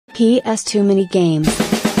PS Too Many Games.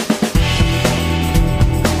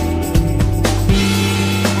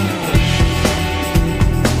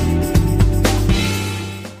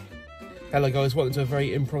 Hello guys, welcome to a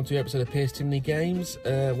very impromptu episode of PS Too Many Games.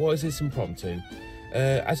 What is this impromptu?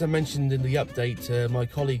 As I mentioned in the update, my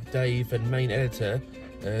colleague Dave and main editor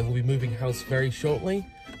will be moving house very shortly.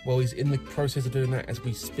 Well, he's in the process of doing that as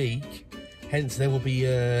we speak. Hence, there will be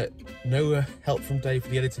no help from Dave for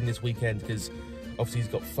the editing this weekend because obviously he's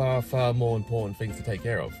got far more important things to take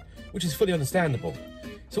care of, which is fully understandable.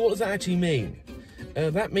 So what does that actually mean?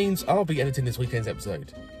 That means I'll be editing this weekend's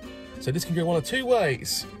episode. So this can go one of two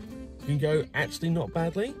ways. It can go actually not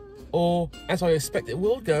badly, or as I expect it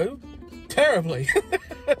will go, terribly.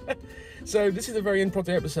 So this is a very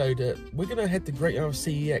impromptu episode. We're going to head to Great Yarmouth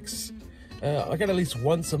CEX. I get at least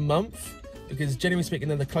once a month, because generally speaking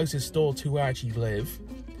they're the closest store to where I actually live.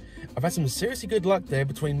 I've had some seriously good luck there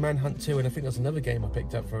between Manhunt 2 and I think there's another game I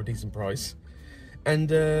picked up for a decent price. And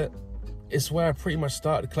it's where I pretty much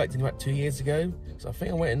started collecting about 2 years ago. So I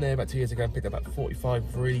think I went in there about 2 years ago and picked up about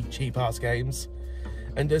 45 really cheap ass games.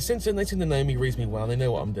 And since then they seem to know me reasonably well, they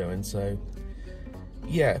know what I'm doing, so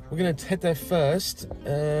yeah, we're going to head there first.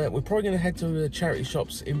 We're probably going to head to charity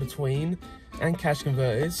shops in between and cash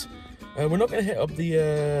converters. We're not going to hit up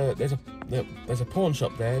the there's a pawn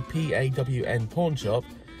shop there, PAWN pawn shop,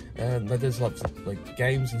 that does like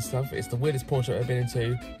games and stuff. It's the weirdest pawn shop I've been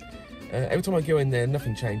into. Every time I go in there,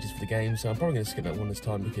 nothing changes for the game, so I'm probably going to skip that one this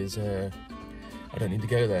time because I don't need to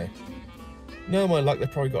go there. No, my luck,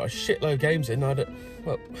 they've probably got a shitload of games in. No,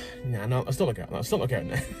 I'm still not going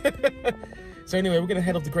there. So anyway, we're going to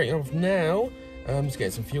head off to Great Yarmouth now. Just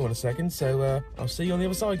getting some fuel in a second, so I'll see you on the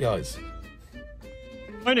other side, guys.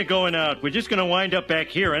 Kind of going out. We're just going to wind up back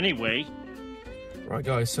here anyway. Right,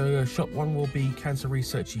 guys, so shop 1 will be Cancer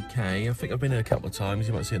Research UK. I think I've been there a couple of times.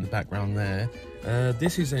 You might see it in the background there.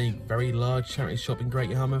 This is a very large charity shop in Great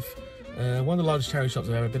Yarmouth. One of the largest charity shops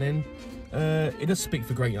I've ever been in. It does speak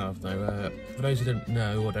for Great Yarmouth though. For those who don't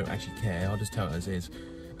know or don't actually care, I'll just tell it as is.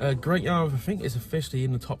 Great Yarmouth, I think, is officially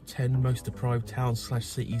in the top 10 most deprived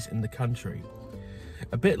towns/cities in the country.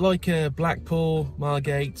 A bit like Blackpool,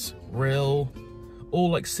 Margate, Rhyl, all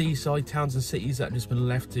like seaside towns and cities that have just been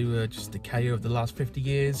left to just decay over the last 50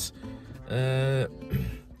 years. It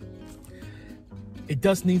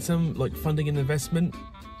does need some like funding and investment,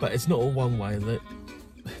 but it's not all one way. That,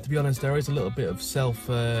 to be honest, there is a little bit of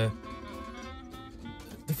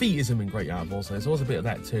defeatism in Great Yarmouth also. There's always a bit of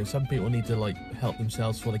that too. Some people need to like help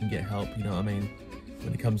themselves before they can get help, you know what I mean?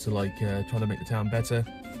 When it comes to like trying to make the town better.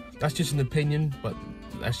 That's just an opinion, but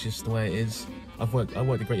that's just the way it is. I worked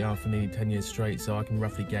at Great Yarmouth for nearly 10 years straight, so I can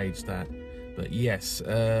roughly gauge that. But yes,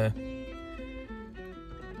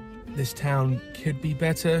 this town could be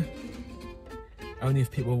better, only if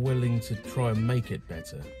people are willing to try and make it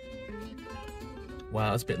better. Wow,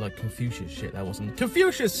 that's a bit like Confucius shit, that wasn't.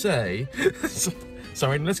 Confucius say!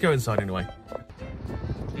 Sorry, let's go inside anyway.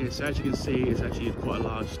 Yeah, so as you can see, it's actually quite a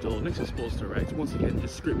large store next to Sports Direct. Once again,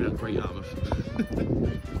 just screaming out Great Yarmouth.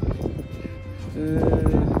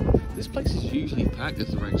 This place is usually packed as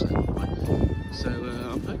the rain sound, so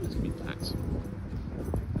I'm hoping it's going to be packed.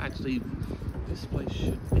 Actually, this place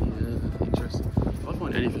should be interesting. If I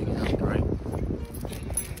find anything, it would be great.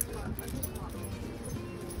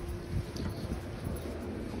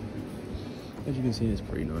 As you can see, it's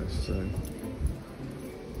pretty nice. So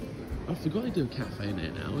I forgot to do a cafe in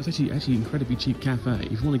there now. It's actually incredibly cheap cafe.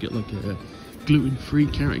 If you want to get like a gluten-free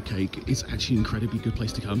carrot cake, it's actually an incredibly good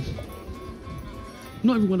place to come.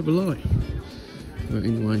 Not even one of a lie. But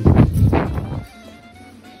anyway, oh,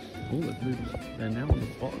 they've moved. They're now on the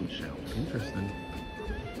bottom shelf. Interesting.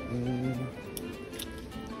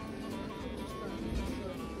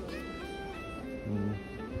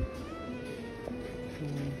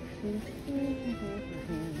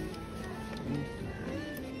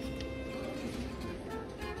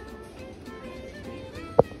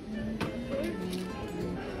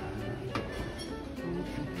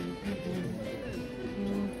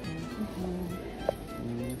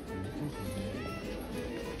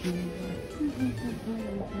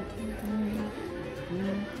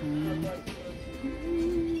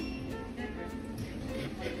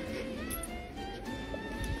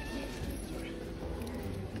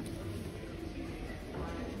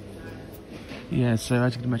 Yeah, so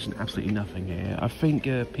as you can imagine, absolutely nothing here. I think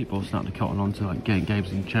people are starting to cotton on to like getting games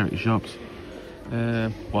in charity shops.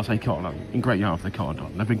 Well, I say cotton on. In Great Yarmouth, they cotton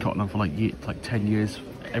on. They've been cotton on for like 10 years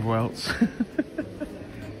everywhere else.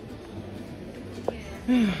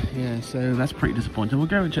 Yeah, so that's pretty disappointing. We'll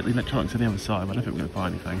go and check the electronics on the other side, but I don't think we're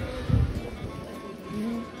going to find anything.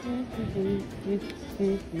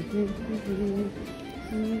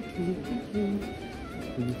 Oh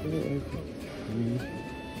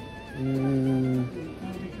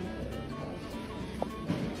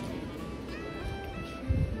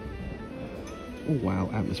wow,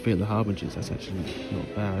 atmosphere of the Harbingers, that's actually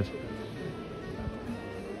not bad.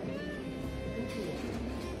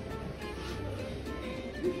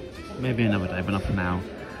 Maybe another day, but not for now.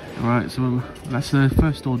 Alright, so that's the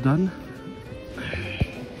first store done.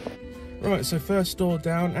 Right, so first store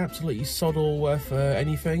down, absolutely sod all worth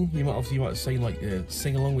anything. You might have seen like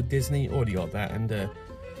Sing Along with Disney, already got that, and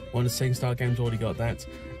one of the SingStar games already got that.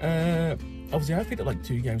 Obviously I've picked up like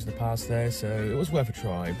 2 games in the past there, so it was worth a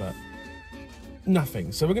try, but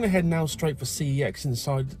nothing. So we're going to head now straight for CEX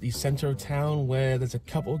inside the centre of town, where there's a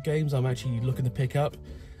couple of games I'm actually looking to pick up.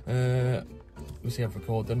 We'll see how I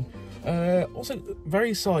record them. Also,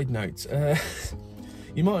 very side note,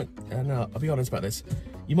 you might, no, I'll be honest about this,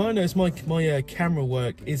 you might notice my camera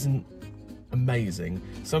work isn't amazing.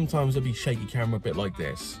 Sometimes it'll be shaky camera, a bit like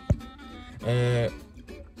this.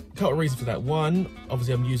 Couple of reasons for that. One,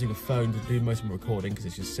 obviously I'm using a phone to do most of my recording because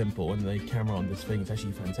it's just simple, and the camera on this thing is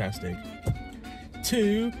actually fantastic.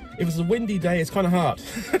 2, if it's a windy day, it's kind of hard.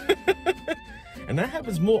 And that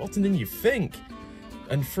happens more often than you think.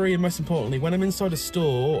 And 3, and most importantly, when I'm inside a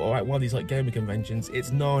store or at one of these like gaming conventions,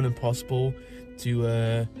 it's nigh on impossible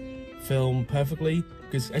to film perfectly,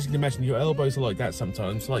 because as you can imagine, your elbows are like that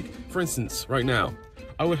sometimes. Like, for instance, right now,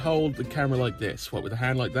 I would hold the camera like this, with a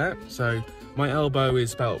hand like that. So my elbow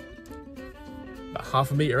is about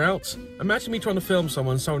half a metre out. Imagine me trying to film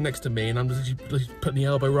someone next to me, and I'm just putting the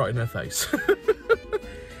elbow right in their face.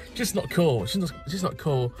 Just not cool. It's just not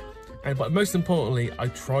cool. But most importantly, I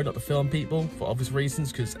try not to film people for obvious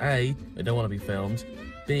reasons, because A, they don't want to be filmed.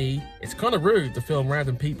 B, it's kind of rude to film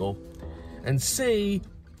random people. And C,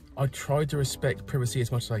 I try to respect privacy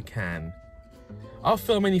as much as I can. I'll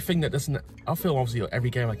film anything that doesn't... I'll film obviously every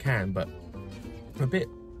game I can, but I'm a bit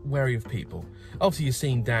wary of people. Obviously you've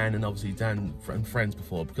seen Dan and obviously Dan and friends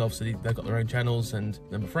before, because obviously they've got their own channels and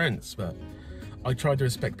they're my friends, but I try to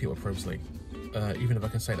respect people's privacy. Even if I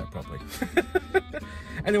can say that properly.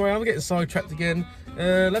 Anyway, I'm getting sidetracked again.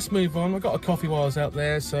 Let's move on. I got a coffee while I was out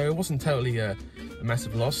there, so it wasn't totally a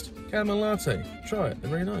massive loss. Caramel latte. Try it. They're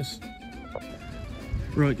very nice.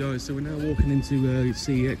 Right, guys, so we're now walking into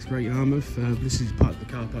Cex Great Yarmouth. This is part of the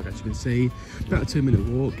car park, as you can see. About a 2-minute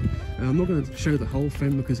walk. I'm not going to show the whole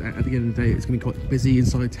thing because at the end of the day it's going to be quite busy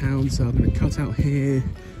inside town, so I'm going to cut out here.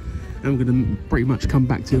 And we're going to pretty much come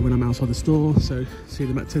back to when I'm outside the store, so see you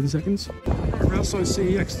in about 10 seconds. We're outside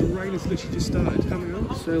CEX, the rain has literally just started coming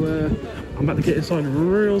on, so I'm about to get inside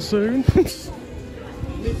real soon.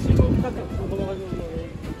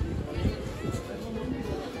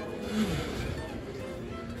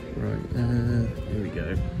 Right, here we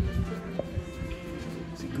go.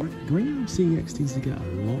 See, Green CEX tends to get a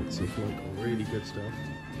lot of like really good stuff.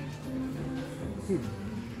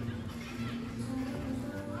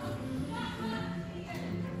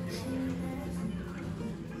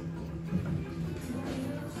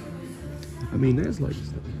 I mean, there's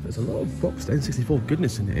a lot of boxed N64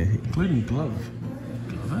 goodness in here, including glove.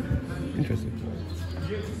 Glove? Interesting.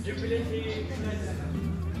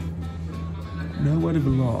 No word of a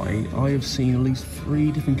lie, I have seen at least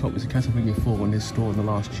 3 different copies of Castlevania 4 in this store in the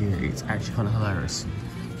last year. It's actually kind of hilarious.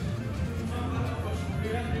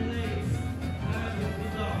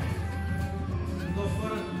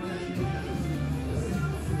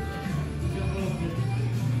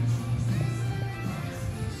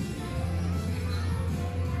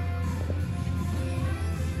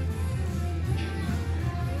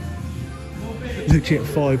 Literally at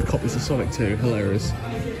 5 copies of Sonic 2, hilarious.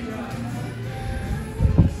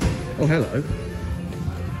 Oh, hello.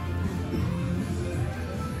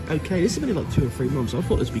 Okay, this has been like 2 or 3 months. I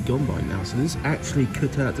thought this would be gone by now, so this actually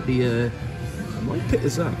could turn out to be I might pick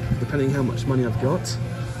this up, depending how much money I've got.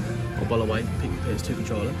 Oh, by the way, pick your PS2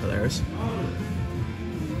 controller, hilarious.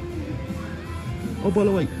 Oh, by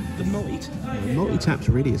the way, the multi-tap's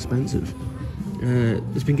really expensive.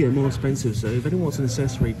 It's been getting more expensive, so if anyone wants an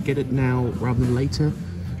accessory, get it now rather than later,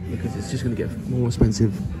 because it's just going to get more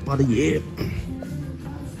expensive by the year.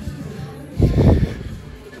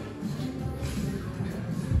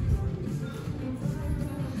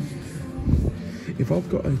 If I've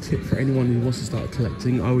got a tip for anyone who wants to start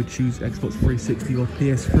collecting, I would choose Xbox 360 or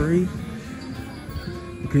PS3,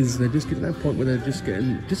 because they're just getting to that point where they're just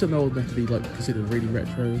an old enough to be like considered really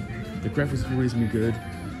retro. The graphics are reasonably good.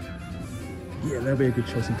 Yeah, that'll be a good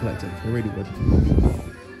choice in collecting. They really would.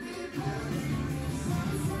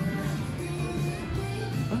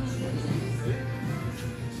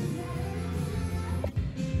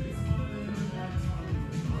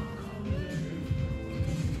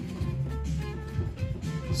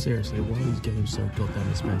 seriously, why are these games so goddamn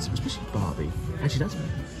expensive? Especially Barbie. Actually,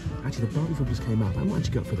 the Barbie film just came out. That might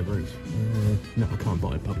actually go up for the roof. No, I can't buy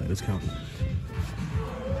it in public. This can't.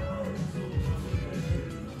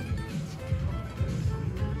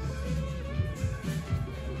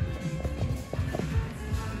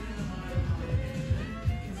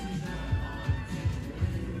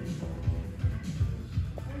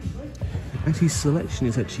 Actually, selection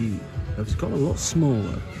is actually, it's got a lot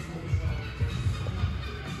smaller.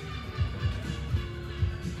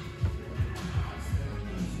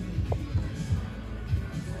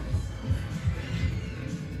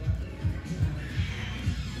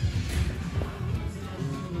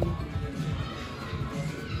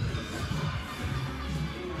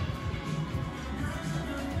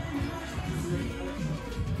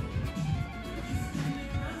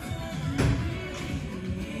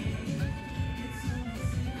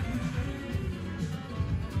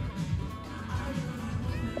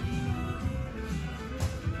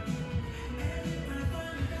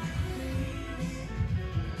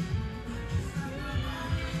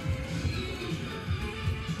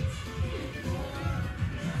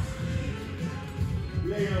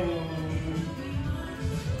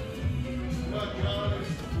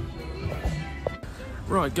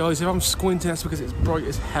 Right guys, if I'm squinting that's because it's bright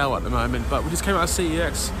as hell at the moment, but we just came out of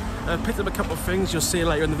CEX, picked up a couple of things, you'll see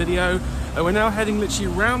later in the video. We're now heading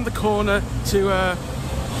literally round the corner to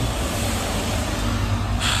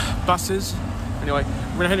buses. Anyway,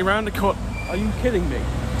 we're heading round the corner. Are you kidding me?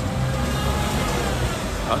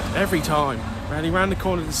 Every time. We're heading round the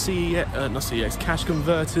corner to CEX, not CEX, cash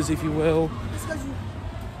converters if you will.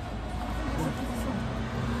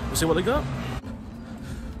 We'll see what they got.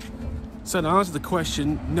 So to answer the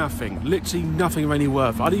question, nothing. Literally nothing of any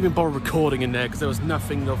worth. I didn't even bother recording in there because there was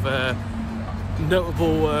nothing of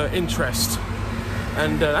notable interest.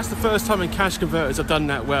 And that's the first time in cash converters I've done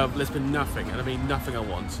that where there's been nothing, and I mean nothing I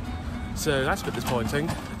want. So that's a bit disappointing.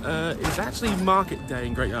 It's actually market day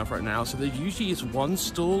in Great Yarmouth right now, so there usually is one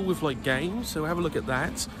stall with like games, so we'll have a look at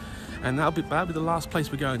that. And that'll be the last place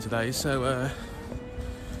we're going today, so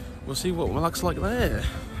we'll see what my luck's like there.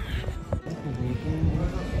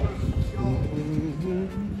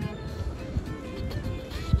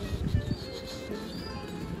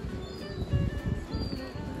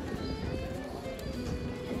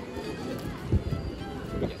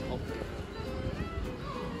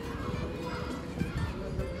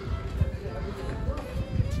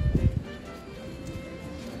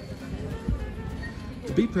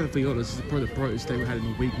 To be perfectly honest, it's probably the brightest day we had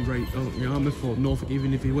in a week in Great Yarmouth, or Norfolk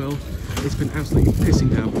even if you will. It's been absolutely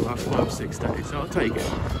pissing down for the last 5 or 6 days, so I'll take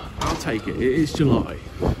it. I'll take it. It is July.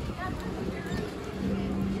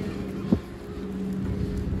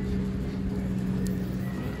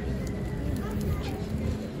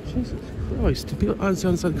 Jesus Christ, do people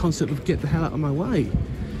understand the concept of get the hell out of my way?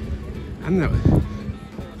 And that,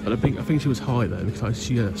 I think she was high though, because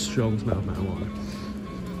she had a strong smell of marijuana.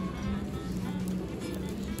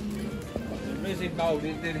 Bold,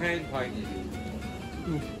 it's been hand painted.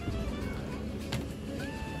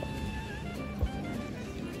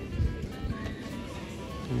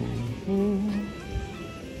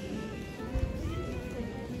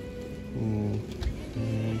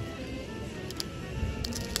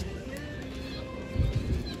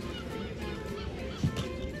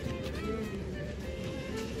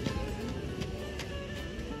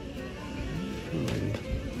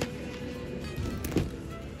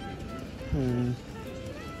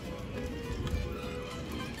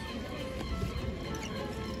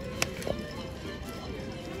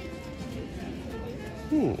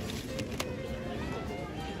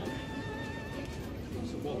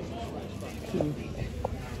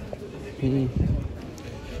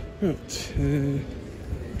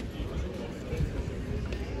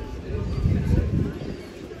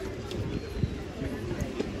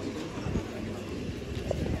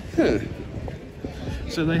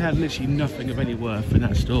 So they had literally nothing of any worth in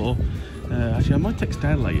that store. Actually, I might text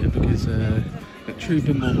Dad later because that True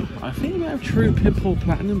Pinball, I think they have True Pinball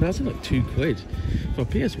Platinum, but that's like £2 for a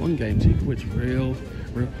PS1 game. £2's real.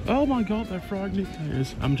 Oh my God, they're frying new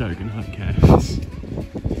potatoes. I'm joking, I don't care.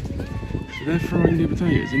 They're frying new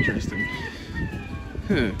potatoes. Interesting.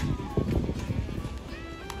 Huh.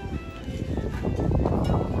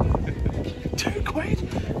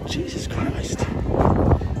 £2? Jesus Christ.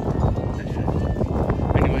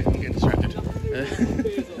 Anyway, I'm getting distracted.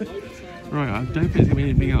 Right, I don't think there's going to be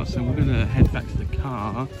anything else, so we're going to head back to the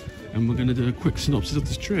car and we're going to do a quick synopsis of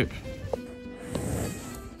this trip.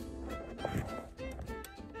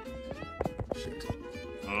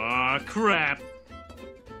 Aw, crap.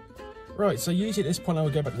 Right, so usually at this point I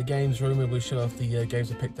would go back to the games room and we'll show off the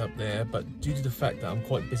games I picked up there, but due to the fact that I'm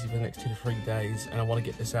quite busy for the next 2 to 3 days and I want to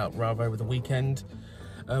get this out rather over the weekend,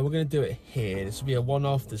 we're going to do it here. This will be a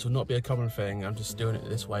one-off, this will not be a common thing. I'm just doing it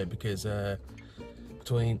this way because as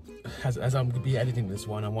I'm going to be editing this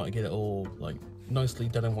one, I want to get it all like nicely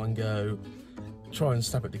done in one go, try and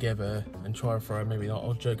snap it together and try and throw maybe an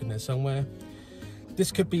odd joke in there somewhere. This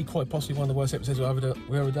could be quite possibly one of the worst episodes we've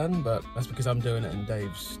ever done, but that's because I'm doing it and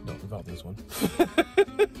Dave's not involved in this one.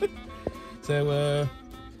 So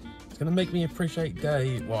it's going to make me appreciate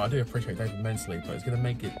Dave. Well, I do appreciate Dave immensely, but it's going to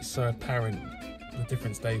make it so apparent the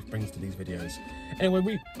difference Dave brings to these videos.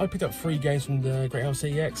 Anyway, I picked up 3 games from the Great Yarmouth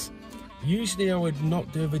Cex. Usually I would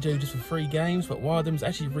not do a video just for 3 games, but one of them is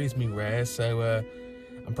actually reasonably rare, so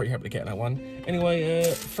I'm pretty happy to get that one. Anyway,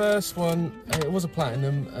 first one, it was a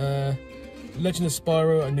platinum. Legend of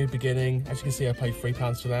Spyro, A New Beginning. As you can see, I paid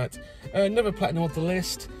 £3 for that. Another platinum off the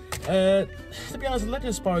list. To be honest, the Legend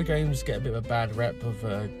of Spyro games get a bit of a bad rep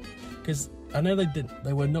of because I know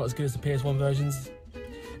they were not as good as the PS1 versions,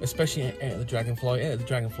 especially Enter the Dragonfly. Enter the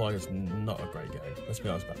Dragonfly is not a great game. Let's be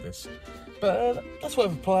honest about this. But that's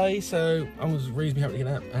worth a play, so I was reasonably happy to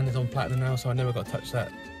get that, and it's on platinum now, so I never got to touch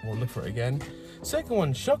that or look for it again. Second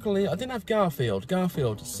one, shockingly, I didn't have Garfield.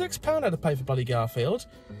 £6 I had to pay for bloody Garfield.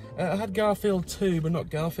 I had Garfield 2, but not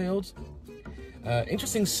Garfield.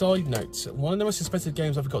 Interesting side note, one of the most expensive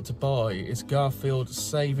games I've got to buy is Garfield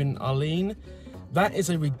Saving Arlene. That is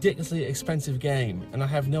a ridiculously expensive game, and I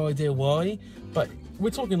have no idea why, but we're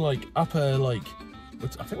talking like upper, like, I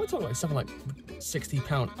think we're talking like something like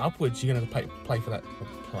 £60 upwards you're going to pay for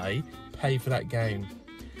that game.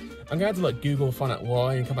 I'm going to have to like Google, find out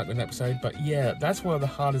why, and come back with an episode, but yeah, that's one of the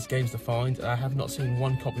hardest games to find, and I have not seen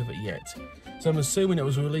one copy of it yet. So I'm assuming it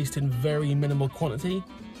was released in very minimal quantity.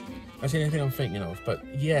 That's the only thing I'm thinking of, but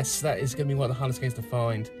yes, that is going to be one of the hardest games to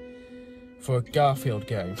find for a Garfield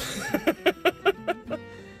game.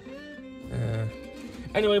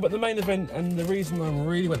 Anyway, but the main event, and the reason I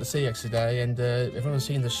really went to Cex today, and if anyone's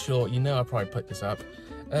seen the short, you know I probably put this up.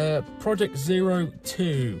 Project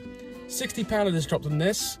 02. £60 I just dropped on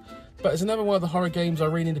this, but it's another one of the horror games I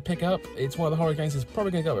really need to pick up. It's one of the horror games that's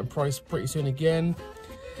probably going to go up in price pretty soon again,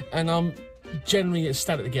 and I'm generally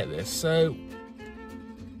ecstatic to get this, so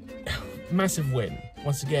massive win.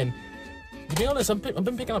 Once again, to be honest, I've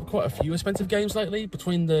been picking up quite a few expensive games lately,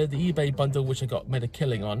 between the eBay bundle, which I made a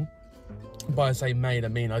killing on. By I say made, I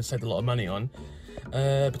mean I saved a lot of money on.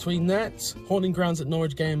 Between that, Haunting Grounds at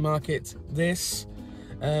Norwich Game Market, this.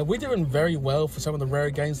 We're doing very well for some of the rare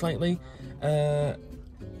games lately.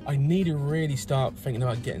 I need to really start thinking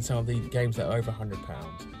about getting some of the games that are over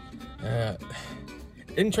 £100.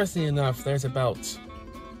 Interestingly enough, there's about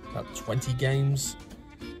 20 games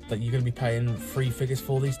that you're going to be paying 3 figures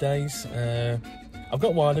for these days. I've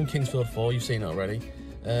got one of them, Kingsfield 4, you've seen it already.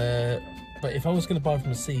 But if I was going to buy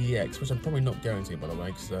from a CEX, which I'm probably not going to, by the way,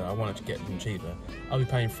 because I wanted to get them cheaper, I'll be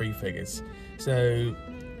paying 3 figures. So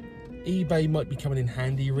eBay might be coming in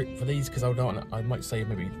handy for these, because I might save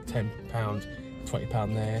maybe £10,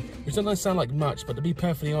 £20 there, which doesn't sound like much, but to be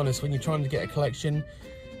perfectly honest, when you're trying to get a collection,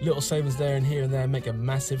 little savings there and here and there make a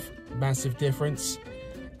massive difference.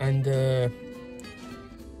 And there's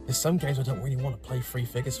some games I don't really want to play 3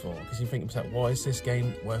 figures for, because you think to yourself, why is this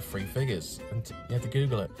game worth 3 figures? And you have to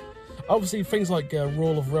Google it. Obviously, things like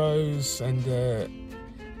Rule of Rose and the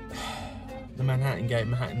Manhattan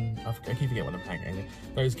game, I keep forgetting what the Manhattan game is.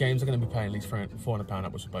 Those games are going to be paying at least £400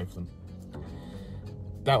 upwards for both of them.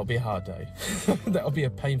 That will be a hard day. That will be a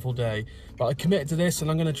painful day. But I committed to this, and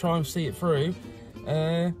I'm going to try and see it through.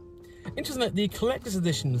 Interesting that the collector's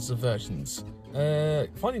editions of versions,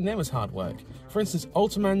 finding them is hard work. For instance,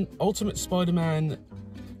 Ultimate Spider-Man,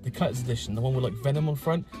 the collector's edition, the one with like Venom on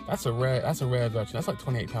front, that's a rare version. That's like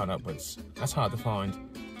 £28 upwards. That's hard to find.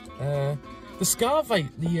 The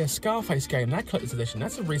Scarface game, that collector's edition,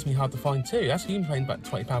 that's a reasonably hard to find too. That's even paying about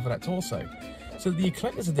 £20 for that torso. So the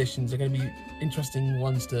collector's editions are going to be interesting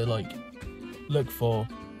ones to like look for.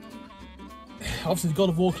 Obviously, the God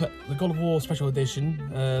of War special edition.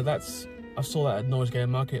 I saw that at Norwich Game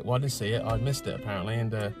Market. Well, I didn't see it. I missed it apparently,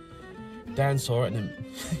 and Dan saw it, and then,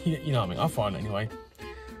 you know what I mean. I'll find it anyway.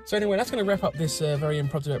 So anyway, that's going to wrap up this very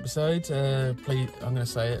impromptu episode. Please, I'm going to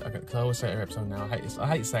say it because I always say it every episode now. I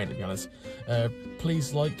hate saying it, to be honest.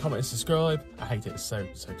 Please like, comment, and subscribe. I hate it. It's so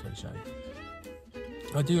cliche.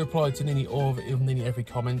 I do reply to nearly every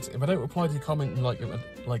comment. If I don't reply to the comment in like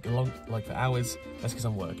for hours, that's because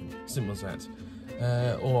I'm working. Simple as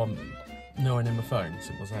that. Or I'm nowhere near my phone.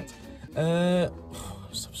 Simple as that.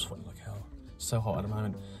 I'm sweating like hell. So hot at the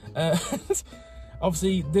moment.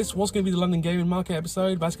 Obviously, this was going to be the London Gaming Market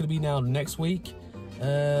episode, but that's going to be now next week.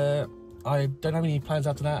 I don't have any plans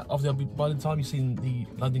after that. Obviously, by the time you've seen the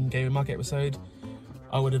London Gaming Market episode,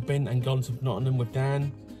 I would have been and gone to Nottingham with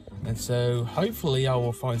Dan. And so hopefully I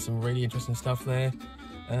will find some really interesting stuff there.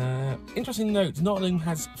 Interesting note, Nottingham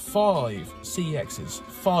has 5 CEXs,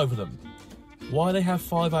 5 of them. Why they have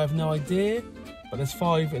 5, I have no idea, but there's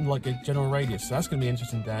 5 in like a general radius, so that's going to be an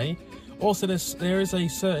interesting day. Also, there is a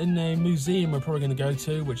certain museum we're probably going to go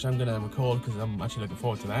to, which I'm going to record because I'm actually looking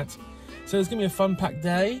forward to that. So it's going to be a fun-packed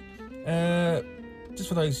day. Just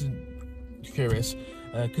for those who are curious,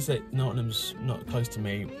 because Nottingham's not close to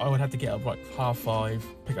me, I would have to get up like 5:30,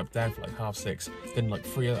 pick up Dan for like 6:30, then like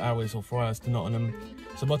 3 hours or 4 hours to Nottingham.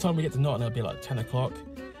 So by the time we get to Nottingham, it'll be like 10 o'clock,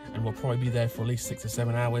 and we'll probably be there for at least 6 or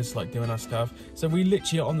 7 hours, like doing our stuff. So we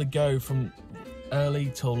literally are on the go from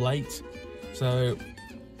early till late. So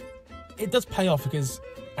it does pay off because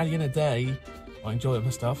at the end of the day, I enjoy my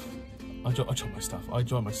stuff. I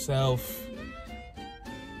enjoy myself.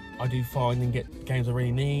 I do find and get games I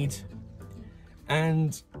really need.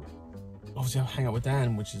 And obviously I hang out with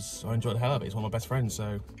Dan, which is, I enjoy the hell out of it. He's one of my best friends,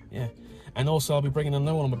 so yeah. And also I'll be bringing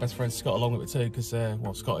another one of my best friends, Scott, along with it too, because,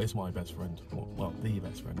 well, Scott is my best friend. Well, the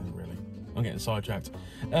best friend, really. I'm getting sidetracked.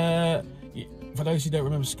 For those who don't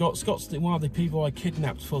remember Scott, Scott's one of the people I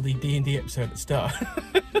kidnapped for the D&D episode at the start.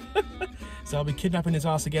 So I'll be kidnapping his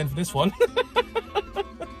ass again for this one.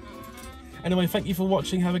 Anyway, thank you for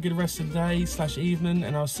watching. Have a good rest of the day / evening,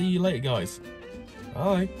 and I'll see you later, guys.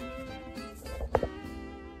 Bye.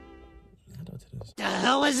 The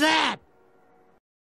hell was that?